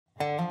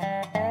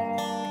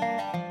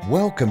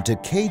Welcome to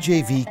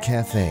KJV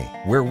Cafe,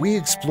 where we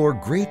explore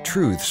great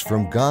truths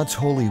from God's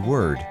holy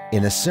word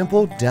in a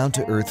simple,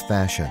 down-to-earth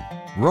fashion.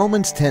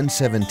 Romans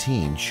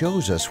 10:17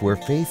 shows us where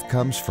faith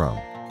comes from.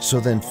 So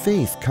then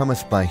faith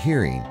cometh by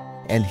hearing,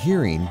 and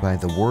hearing by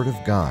the word of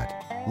God.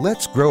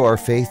 Let's grow our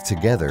faith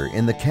together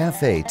in the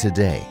cafe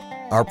today.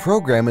 Our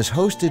program is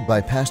hosted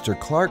by Pastor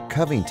Clark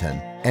Covington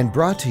and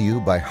brought to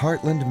you by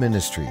Heartland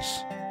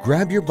Ministries.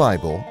 Grab your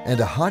Bible and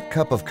a hot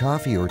cup of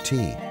coffee or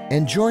tea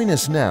and join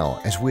us now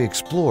as we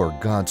explore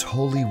God's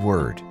holy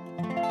word.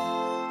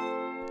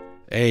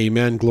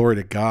 Amen. Glory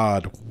to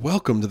God.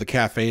 Welcome to the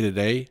cafe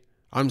today.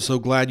 I'm so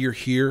glad you're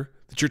here,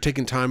 that you're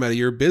taking time out of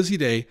your busy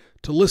day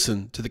to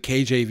listen to the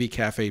KJV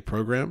Cafe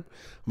program.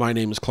 My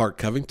name is Clark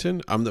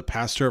Covington. I'm the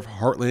pastor of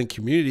Heartland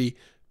Community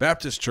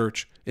Baptist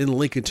Church in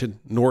Lincolnton,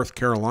 North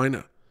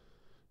Carolina.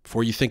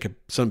 Before you think of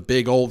some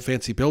big old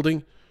fancy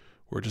building,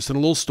 we're just in a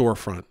little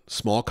storefront,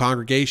 small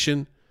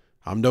congregation.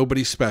 I'm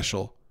nobody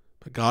special,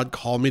 but God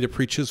called me to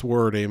preach His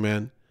word,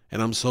 amen.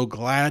 And I'm so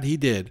glad He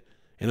did.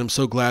 And I'm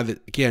so glad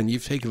that, again,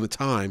 you've taken the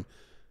time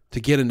to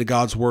get into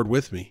God's word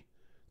with me.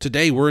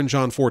 Today, we're in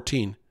John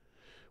 14,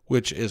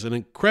 which is an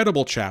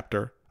incredible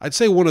chapter. I'd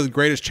say one of the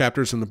greatest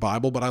chapters in the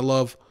Bible, but I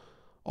love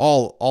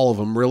all of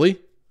them, really.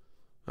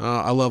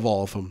 I love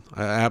all of them.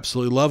 I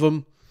absolutely love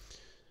them.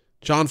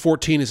 John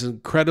 14 is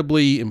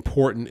incredibly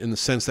important in the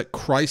sense that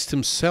Christ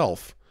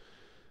Himself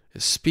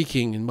is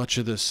speaking in much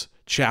of this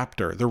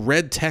chapter. The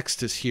red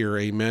text is here,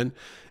 amen.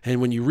 And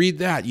when you read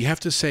that, you have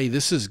to say,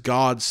 this is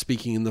God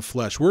speaking in the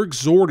flesh. We're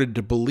exhorted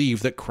to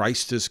believe that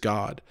Christ is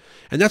God.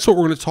 And that's what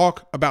we're going to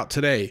talk about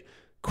today,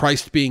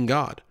 Christ being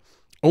God.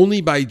 Only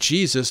by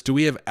Jesus do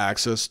we have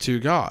access to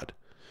God.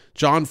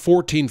 John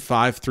 14,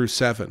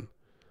 5-7.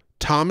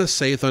 Thomas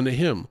saith unto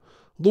him,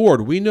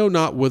 Lord, we know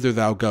not whither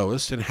thou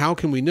goest, and how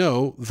can we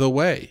know the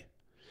way?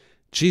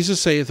 Jesus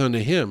saith unto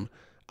him,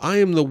 I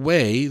am the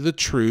way, the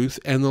truth,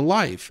 and the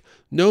life.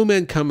 No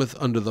man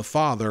cometh unto the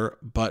Father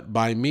but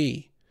by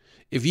me.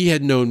 If ye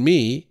had known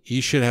me, ye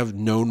should have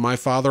known my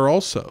Father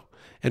also.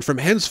 And from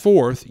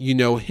henceforth ye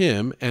know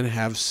him and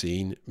have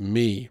seen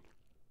me.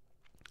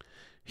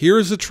 Here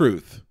is the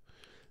truth.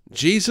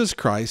 Jesus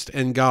Christ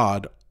and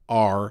God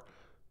are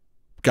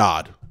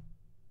God.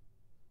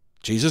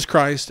 Jesus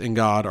Christ and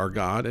God are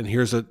God. And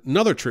here's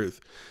another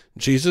truth.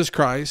 Jesus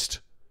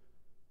Christ,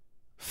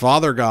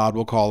 Father God,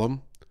 we'll call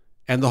Him,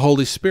 and the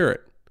Holy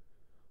Spirit.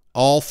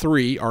 All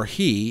three are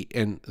He,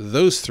 and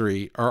those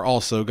three are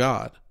also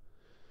God.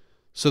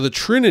 So the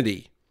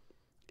Trinity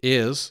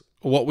is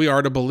what we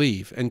are to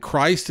believe. And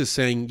Christ is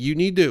saying, you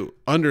need to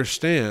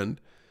understand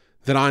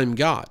that I'm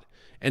God.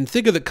 And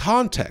think of the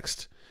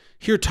context.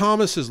 Here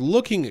Thomas is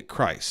looking at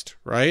Christ,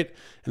 right?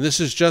 And this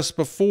is just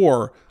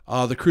before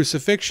the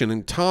crucifixion.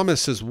 And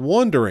Thomas is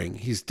wondering,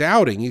 he's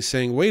doubting, he's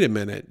saying, wait a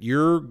minute,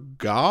 you're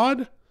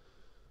God?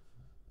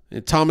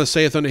 And Thomas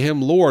saith unto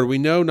him, Lord, we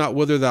know not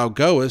whither thou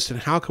goest,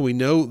 and how can we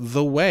know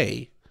the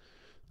way?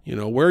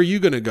 Where are you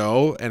going to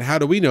go, and how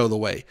do we know the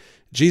way?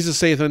 Jesus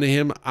saith unto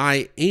him,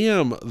 I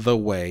am the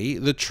way,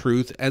 the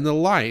truth, and the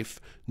life.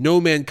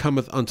 No man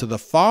cometh unto the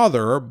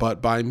Father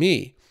but by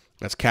me.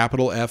 That's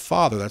capital F,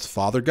 Father. That's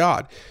Father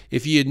God.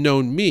 If ye had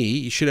known me,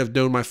 ye should have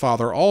known my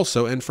Father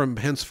also, and from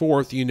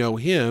henceforth you know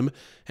him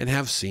and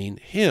have seen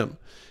him.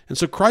 And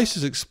so Christ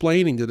is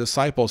explaining to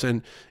disciples,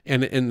 and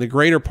the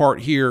greater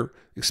part here,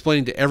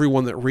 explaining to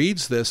everyone that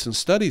reads this and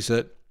studies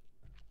it,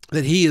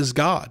 that He is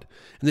God,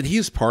 and that He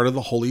is part of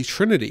the Holy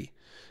Trinity.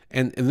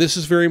 And this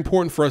is very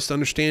important for us to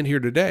understand here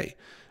today.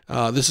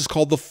 This is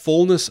called the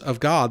fullness of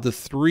God, the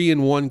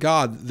three-in-one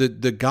God,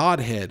 the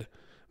Godhead.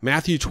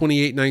 Matthew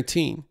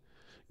 28:19.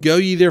 Go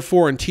ye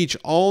therefore and teach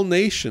all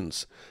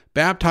nations,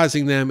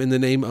 baptizing them in the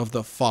name of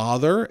the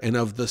Father and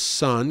of the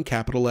Son,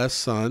 capital S,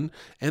 Son,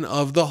 and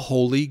of the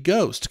Holy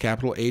Ghost,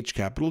 capital H,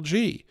 capital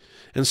G.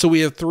 And so we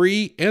have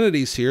three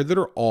entities here that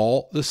are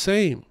all the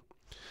same.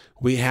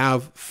 We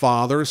have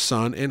Father,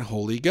 Son, and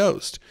Holy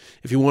Ghost.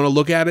 If you want to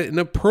look at it in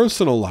a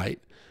personal light,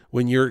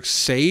 when you're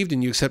saved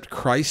and you accept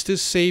Christ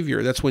as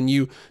Savior, that's when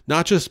you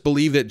not just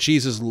believe that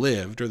Jesus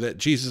lived or that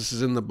Jesus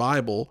is in the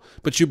Bible,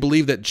 but you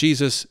believe that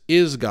Jesus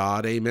is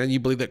God, amen. You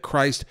believe that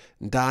Christ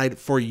died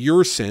for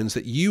your sins,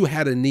 that you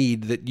had a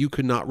need that you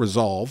could not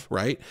resolve,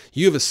 right?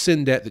 You have a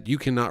sin debt that you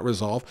cannot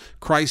resolve.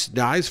 Christ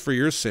dies for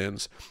your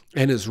sins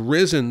and is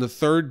risen the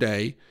third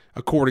day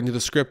according to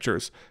the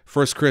Scriptures.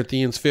 1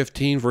 Corinthians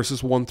 15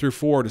 verses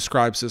 1-4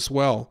 describes this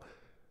well.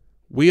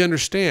 We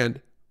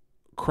understand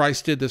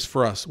Christ did this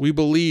for us. We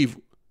believe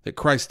that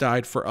Christ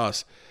died for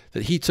us,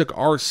 that He put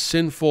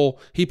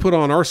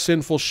on our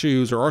sinful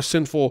shoes or our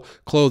sinful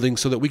clothing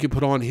so that we could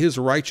put on His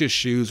righteous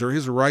shoes or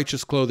His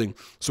righteous clothing.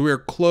 So we are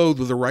clothed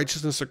with the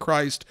righteousness of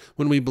Christ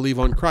when we believe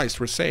on Christ.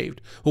 We're saved.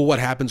 Well, what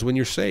happens when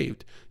you're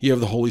saved? You have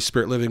the Holy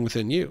Spirit living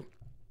within you.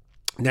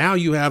 Now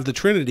you have the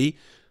Trinity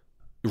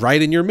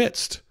right in your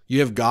midst. You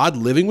have God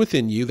living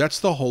within you. That's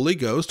the Holy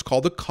Ghost,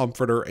 called the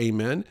Comforter.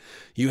 Amen.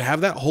 You have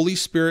that Holy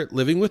Spirit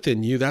living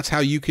within you. That's how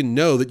you can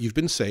know that you've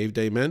been saved.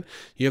 Amen.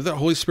 You have that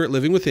Holy Spirit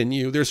living within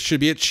you. There should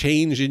be a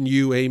change in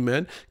you.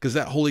 Amen. Because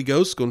that Holy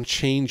Ghost is going to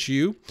change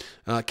you,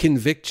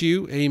 convict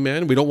you.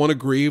 Amen. We don't want to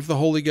grieve the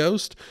Holy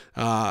Ghost.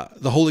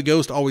 The Holy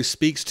Ghost always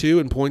speaks to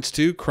and points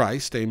to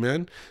Christ.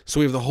 Amen. So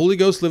we have the Holy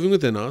Ghost living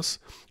within us.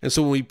 And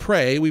so when we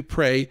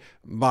pray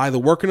by the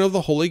working of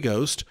the Holy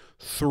Ghost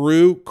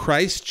through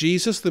Christ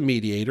Jesus, the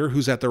mediator,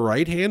 who's at the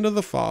right hand of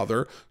the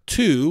Father,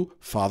 to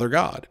Father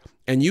God.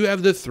 And you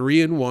have the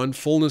 3-in-1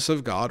 fullness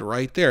of God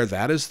right there.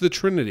 That is the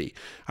Trinity.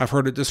 I've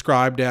heard it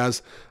described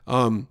as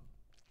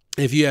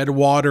if you add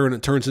water and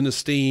it turns into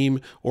steam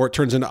or it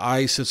turns into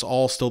ice, it's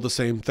all still the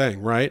same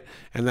thing, right?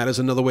 And that is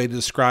another way to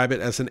describe it,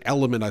 as an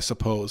element, I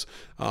suppose.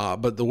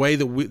 But the way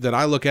that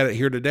I look at it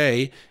here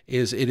today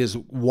is it is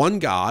one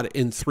God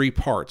in 3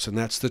 parts, and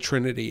that's the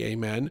Trinity.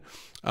 Amen.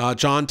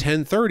 John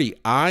 10:30,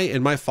 I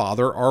and my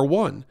Father are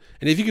one.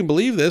 And if you can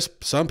believe this,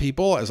 some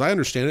people, as I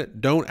understand it,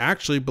 don't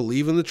actually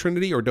believe in the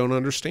Trinity or don't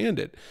understand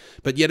it.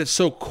 But yet it's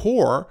so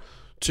core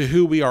to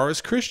who we are as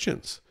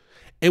Christians.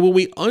 And when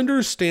we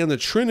understand the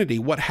Trinity,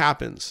 what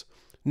happens?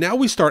 Now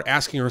we start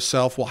asking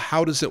ourselves, well,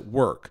 how does it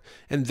work?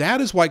 And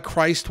that is why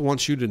Christ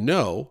wants you to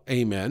know,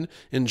 amen,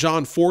 in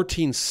John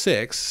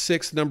 14:6,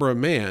 sixth number of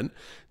man,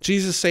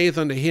 Jesus saith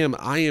unto him,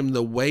 I am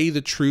the way,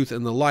 the truth,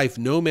 and the life.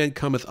 No man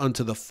cometh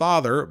unto the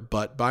Father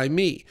but by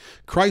me.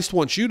 Christ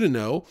wants you to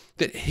know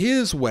that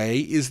his way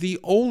is the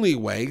only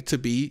way to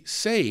be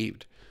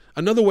saved.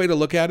 Another way to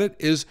look at it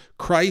is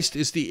Christ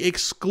is the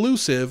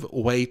exclusive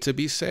way to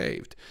be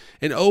saved.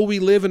 And we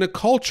live in a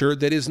culture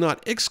that is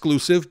not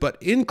exclusive,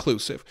 but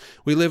inclusive.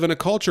 We live in a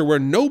culture where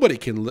nobody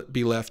can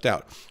be left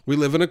out. We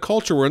live in a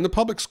culture where in the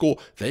public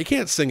school, they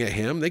can't sing a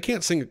hymn. They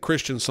can't sing a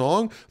Christian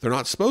song. They're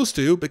not supposed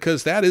to,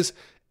 because that is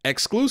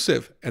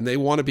exclusive, and they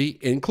want to be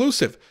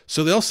inclusive.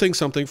 So they'll sing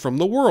something from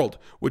the world,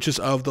 which is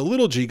of the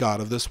little g god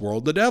of this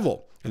world, the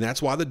devil. And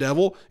that's why the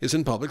devil is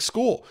in public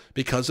school,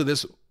 because of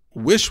this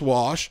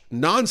wish-wash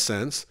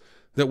nonsense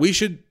that we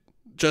should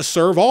just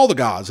serve all the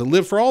gods and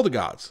live for all the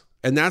gods.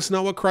 And that's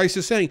not what Christ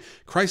is saying.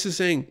 Christ is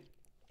saying,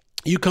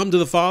 you come to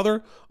the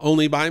Father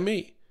only by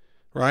me,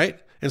 right?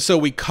 And so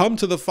we come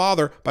to the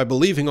Father by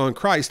believing on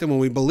Christ. And when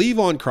we believe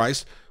on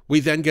Christ, we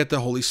then get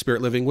the Holy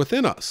Spirit living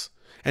within us.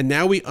 And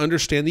now we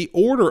understand the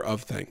order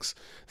of things,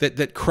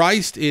 that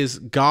Christ is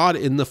God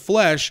in the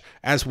flesh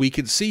as we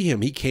could see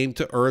him. He came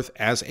to earth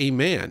as a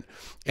man.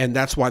 And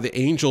that's why the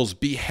angels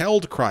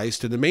beheld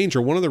Christ in the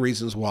manger. One of the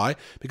reasons why,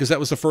 because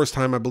that was the first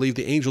time I believe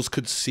the angels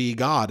could see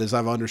God, as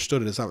I've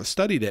understood it, as I've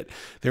studied it.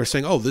 They're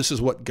saying, oh, this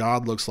is what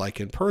God looks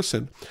like in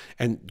person.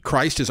 And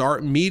Christ is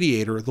our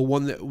mediator, the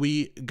one that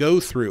we go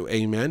through,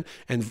 amen,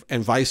 and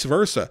vice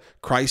versa.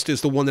 Christ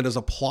is the one that is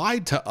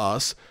applied to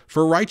us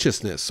for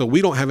righteousness. So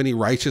we don't have any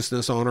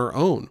righteousness on our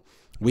own.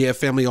 We have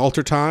family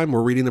altar time.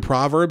 We're reading the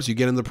Proverbs. You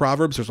get in the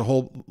Proverbs. There's a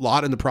whole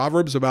lot in the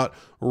Proverbs about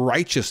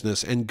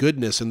righteousness and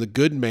goodness and the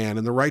good man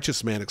and the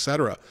righteous man,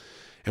 etc.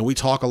 And we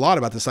talk a lot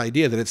about this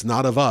idea that it's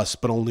not of us,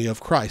 but only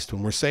of Christ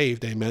when we're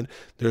saved. Amen.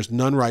 There's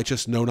none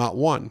righteous, no, not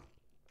one.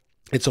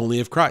 It's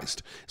only of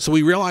Christ. So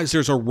we realize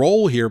there's a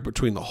role here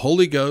between the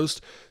Holy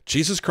Ghost,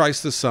 Jesus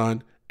Christ the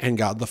Son, and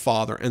God the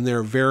Father. And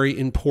they're very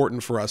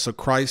important for us. So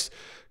Christ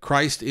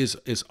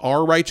is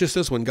our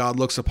righteousness. When God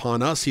looks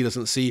upon us, he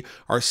doesn't see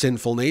our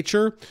sinful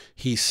nature.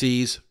 He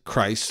sees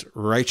Christ's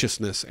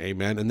righteousness.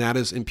 Amen. And that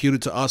is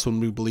imputed to us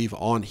when we believe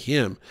on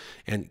him.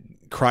 And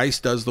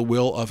Christ does the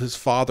will of his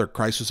Father.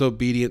 Christ was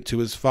obedient to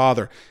his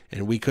Father.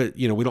 And we could,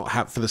 we don't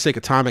have, for the sake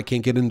of time, I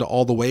can't get into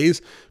all the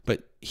ways,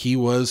 but he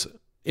was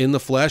in the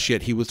flesh,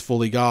 yet he was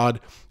fully God.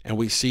 And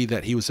we see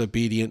that he was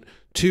obedient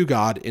to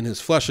God in his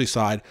fleshly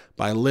side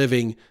by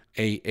living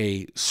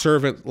a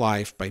servant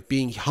life, by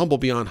being humble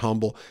beyond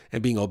humble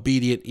and being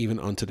obedient even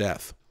unto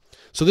death.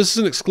 So this is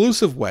an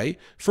exclusive way.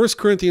 1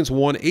 Corinthians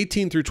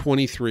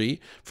 1:18-23,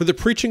 for the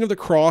preaching of the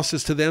cross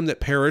is to them that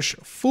perish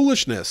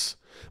foolishness,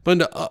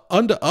 but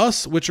unto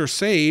us which are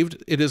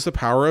saved it is the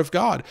power of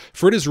God.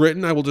 For it is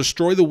written, I will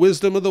destroy the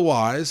wisdom of the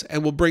wise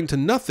and will bring to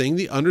nothing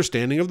the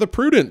understanding of the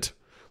prudent.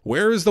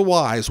 Where is the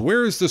wise?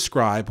 Where is the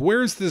scribe?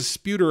 Where is the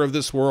disputer of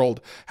this world?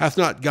 Hath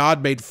not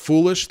God made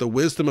foolish the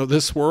wisdom of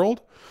this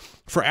world?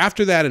 For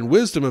after that in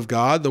wisdom of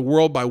God, the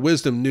world by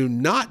wisdom knew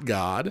not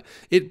God.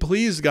 It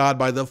pleased God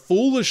by the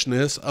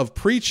foolishness of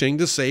preaching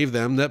to save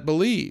them that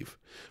believe.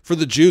 For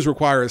the Jews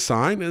require a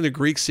sign, and the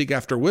Greeks seek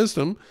after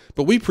wisdom.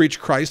 But we preach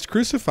Christ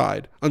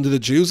crucified, unto the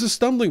Jews a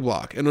stumbling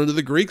block, and unto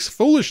the Greeks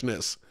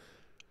foolishness.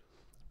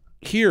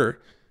 Here,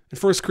 in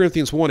 1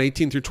 Corinthians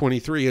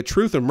 1:18-23, a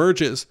truth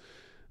emerges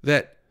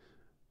that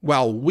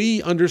while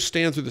we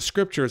understand through the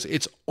scriptures,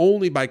 it's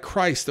only by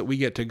Christ that we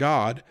get to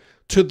God.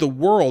 To the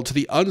world, to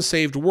the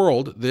unsaved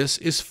world, this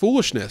is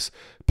foolishness.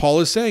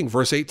 Paul is saying,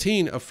 verse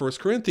 18 of 1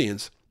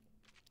 Corinthians,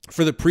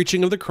 for the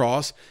preaching of the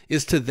cross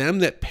is to them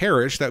that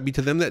perish, that would be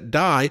to them that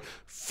die,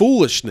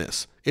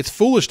 foolishness. It's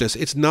foolishness.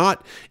 It's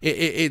not,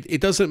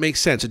 it doesn't make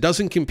sense. It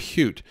doesn't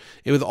compute.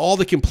 And with all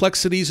the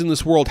complexities in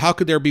this world, how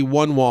could there be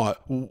one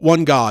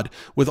God?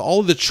 With all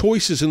of the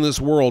choices in this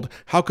world,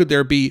 how could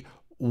there be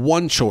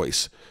one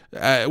choice?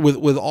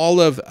 With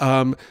all of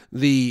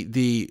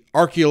the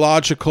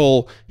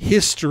archaeological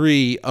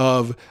history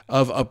of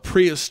a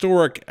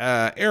prehistoric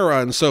era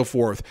and so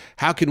forth,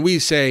 how can we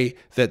say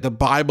that the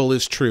Bible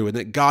is true and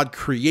that God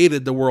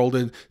created the world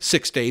in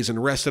 6 days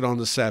and rested on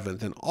the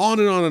seventh, and on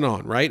and on and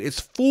on, right? It's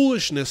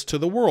foolishness to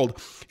the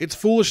world. It's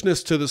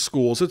foolishness to the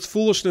schools. It's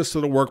foolishness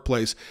to the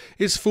workplace.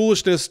 It's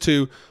foolishness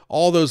to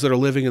all those that are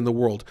living in the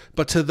world.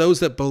 But to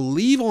those that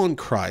believe on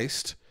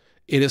Christ,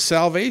 it is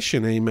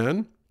salvation.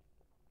 Amen.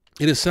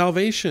 It is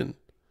salvation.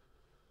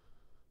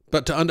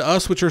 But unto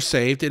us which are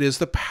saved, it is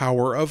the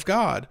power of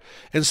God.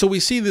 And so we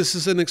see this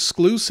is an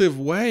exclusive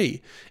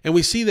way. And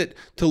we see that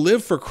to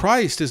live for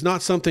Christ is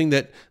not something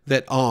that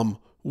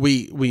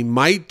we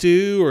might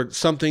do, or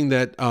something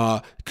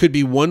that could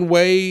be one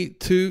way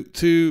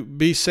to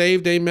be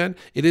saved. Amen.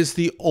 It is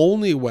the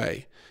only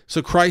way.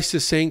 So Christ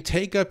is saying,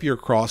 take up your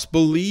cross,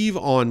 believe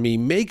on me,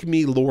 make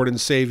me Lord and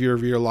Savior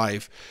of your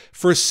life,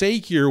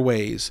 forsake your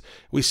ways.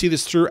 We see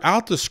this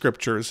throughout the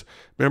scriptures.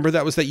 Remember,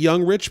 that was that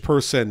young rich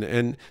person,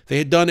 and they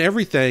had done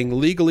everything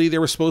legally they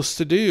were supposed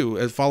to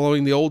do,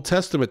 following the Old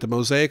Testament, the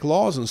Mosaic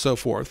laws and so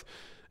forth.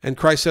 And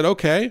Christ said,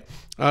 okay,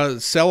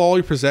 sell all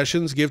your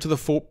possessions, give to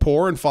the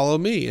poor, and follow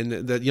me. And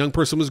that young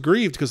person was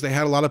grieved because they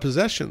had a lot of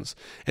possessions.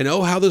 And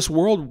oh, how this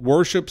world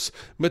worships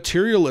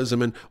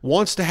materialism and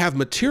wants to have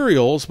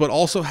materials, but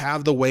also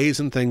have the ways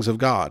and things of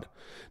God.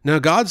 Now,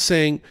 God's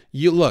saying,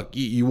 you want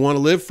to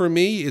live for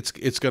me?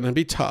 It's going to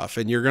be tough,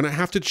 and you're going to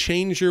have to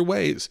change your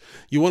ways.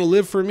 You want to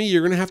live for me?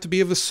 You're going to have to be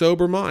of a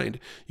sober mind.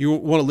 You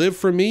want to live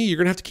for me? You're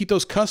going to have to keep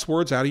those cuss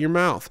words out of your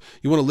mouth.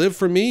 You want to live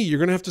for me? You're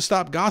going to have to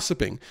stop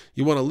gossiping.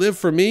 You want to live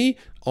for me?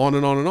 On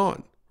and on and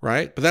on,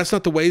 right? But that's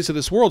not the ways of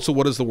this world. So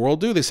what does the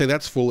world do? They say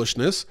that's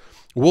foolishness.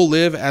 We'll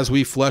live as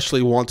we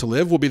fleshly want to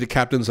live. We'll be the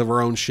captains of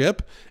our own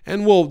ship,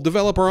 and we'll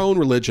develop our own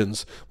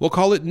religions. We'll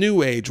call it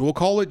New Age. We'll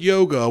call it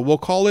yoga. We'll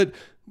call it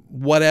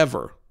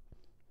whatever,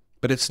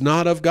 but it's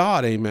not of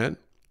God. Amen.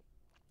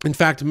 In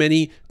fact,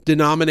 many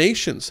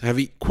denominations have,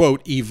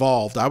 quote,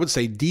 evolved. I would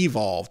say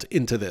devolved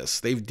into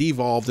this. They've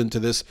devolved into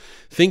this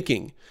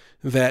thinking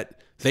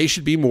that they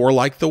should be more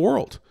like the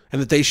world,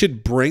 and that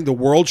the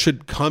world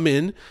should come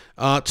in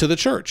to the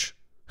church.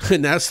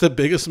 And that's the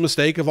biggest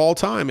mistake of all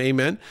time.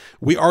 Amen.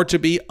 We are to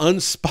be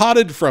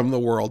unspotted from the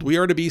world. We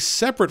are to be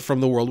separate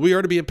from the world. We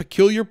are to be a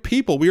peculiar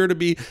people. We are to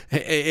be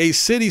a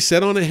city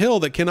set on a hill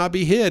that cannot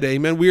be hid.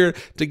 Amen. We are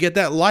to get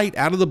that light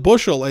out of the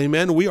bushel.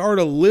 Amen. We are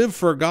to live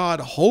for God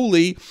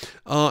holy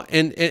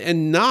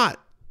and not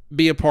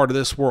be a part of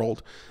this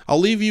world. I'll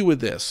leave you with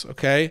this,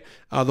 okay?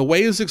 The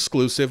way is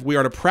exclusive. We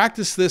are to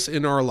practice this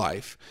in our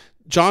life.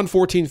 John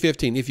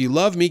 14:15, if you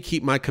love me,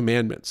 keep my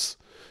commandments.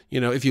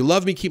 If you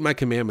love me, keep my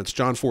commandments.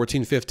 John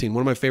 14:15,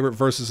 one of my favorite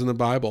verses in the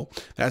Bible.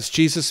 That's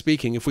Jesus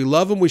speaking. If we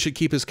love him, we should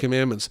keep his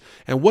commandments.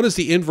 And what is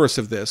the inverse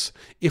of this?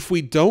 If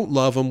we don't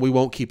love him, we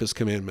won't keep his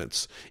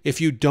commandments.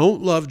 If you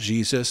don't love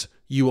Jesus,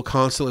 you will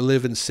constantly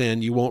live in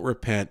sin. You won't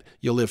repent.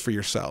 You'll live for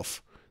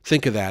yourself.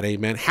 Think of that,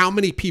 amen. How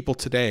many people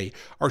today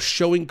are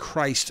showing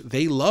Christ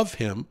they love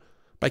him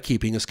by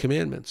keeping his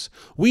commandments?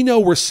 We know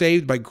we're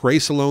saved by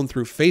grace alone,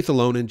 through faith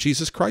alone, in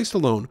Jesus Christ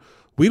alone.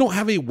 We don't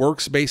have a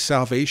works-based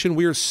salvation.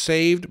 We are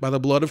saved by the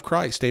blood of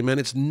Christ. Amen.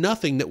 It's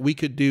nothing that we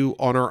could do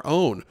on our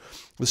own.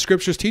 The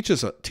scriptures teach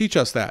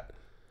us that.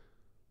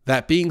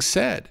 That being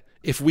said,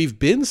 if we've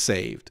been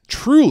saved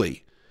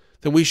truly,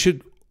 then we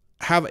should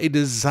have a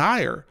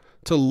desire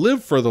to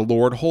live for the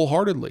Lord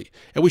wholeheartedly.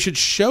 And we should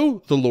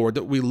show the Lord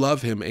that we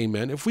love him.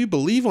 Amen. If we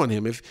believe on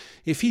him,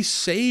 if he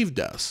saved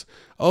us,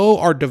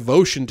 our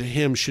devotion to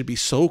him should be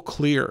so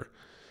clear.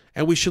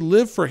 And we should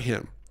live for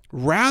him,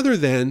 rather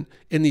than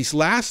in these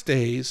last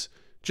days,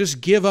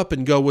 just give up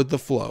and go with the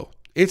flow.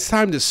 It's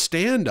time to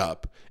stand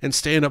up and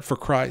stand up for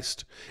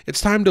Christ. It's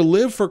time to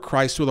live for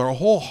Christ with our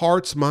whole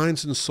hearts,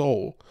 minds, and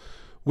soul.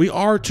 We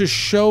are to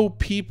show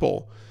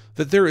people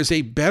that there is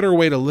a better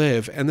way to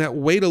live, and that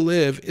way to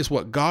live is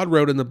what God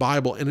wrote in the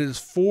Bible, and it is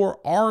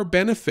for our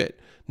benefit.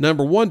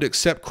 Number one, to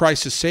accept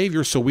Christ as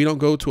Savior so we don't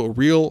go to a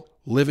real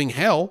living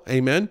hell.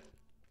 Amen.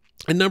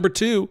 And number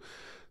two,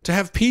 to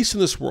have peace in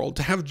this world,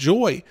 to have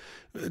joy.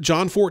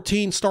 John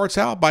 14 starts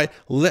out by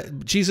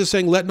Jesus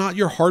saying, let not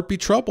your heart be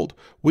troubled.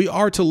 We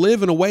are to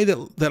live in a way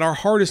that our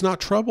heart is not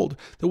troubled,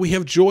 that we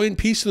have joy and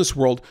peace in this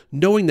world,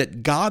 knowing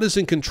that God is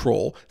in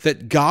control,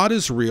 that God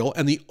is real,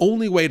 and the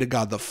only way to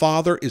God the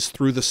Father is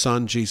through the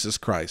Son, Jesus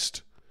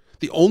Christ.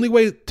 The only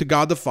way to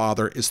God the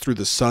Father is through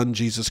the Son,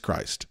 Jesus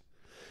Christ.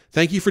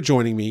 Thank you for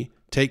joining me.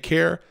 Take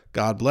care.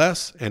 God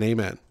bless, and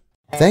amen.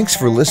 Thanks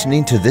for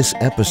listening to this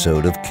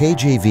episode of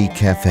KJV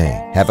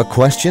Cafe. Have a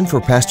question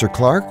for Pastor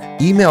Clark?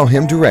 Email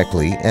him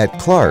directly at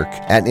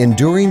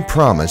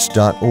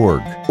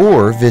clark@enduringpromise.org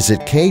or visit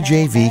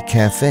kjvcafe.com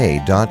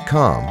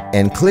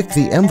and click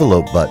the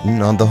envelope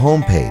button on the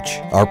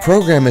homepage. Our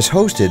program is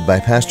hosted by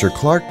Pastor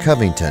Clark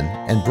Covington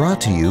and brought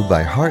to you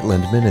by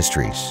Heartland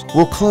Ministries.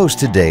 We'll close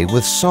today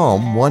with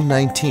Psalm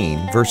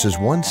 119, verses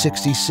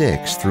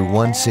 166 through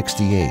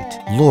 168.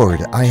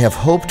 Lord, I have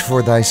hoped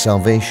for thy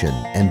salvation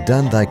and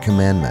done thy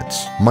commandments.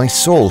 My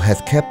soul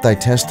hath kept thy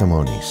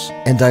testimonies,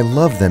 and I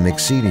love them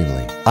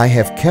exceedingly. I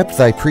have kept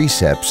thy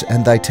precepts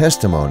and thy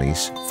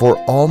testimonies, for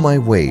all my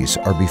ways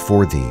are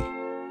before thee.